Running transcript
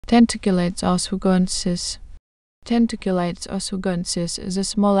Tentaculites oswegoensis. Tentaculites oswegoensis is a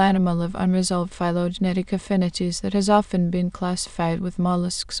small animal of unresolved phylogenetic affinities that has often been classified with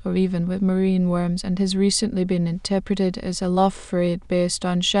molluscs or even with marine worms and has recently been interpreted as a lophophorate based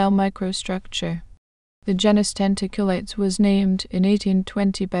on shell microstructure. The genus Tentaculites was named in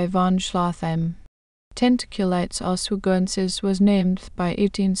 1820 by von Schlotheim. Tentaculites oswegoensis was named by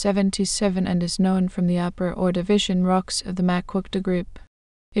 1877 and is known from the Upper Ordovician rocks of the Maquoketa Group.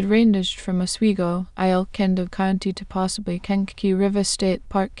 It ranged from Oswego, Kendall County to possibly Kankakee River State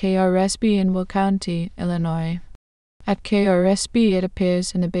Park KRSP in Will County, Illinois. At KRSP it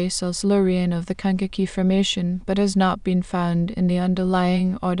appears in the basal Silurian of the Kankakee Formation but has not been found in the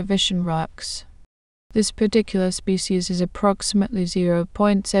underlying Ordovician rocks. This particular species is approximately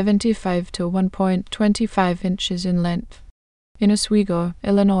 0.75 to 1.25 inches in length. In Oswego,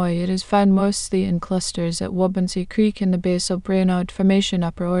 Illinois, it is found mostly in clusters at Waubonsie Creek in the basal Brainard Formation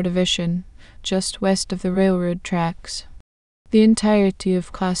Upper Ordovician, just west of the railroad tracks. The entirety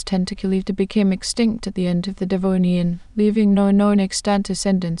of Class Tentaculita became extinct at the end of the Devonian, leaving no known extant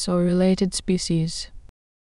descendants or related species.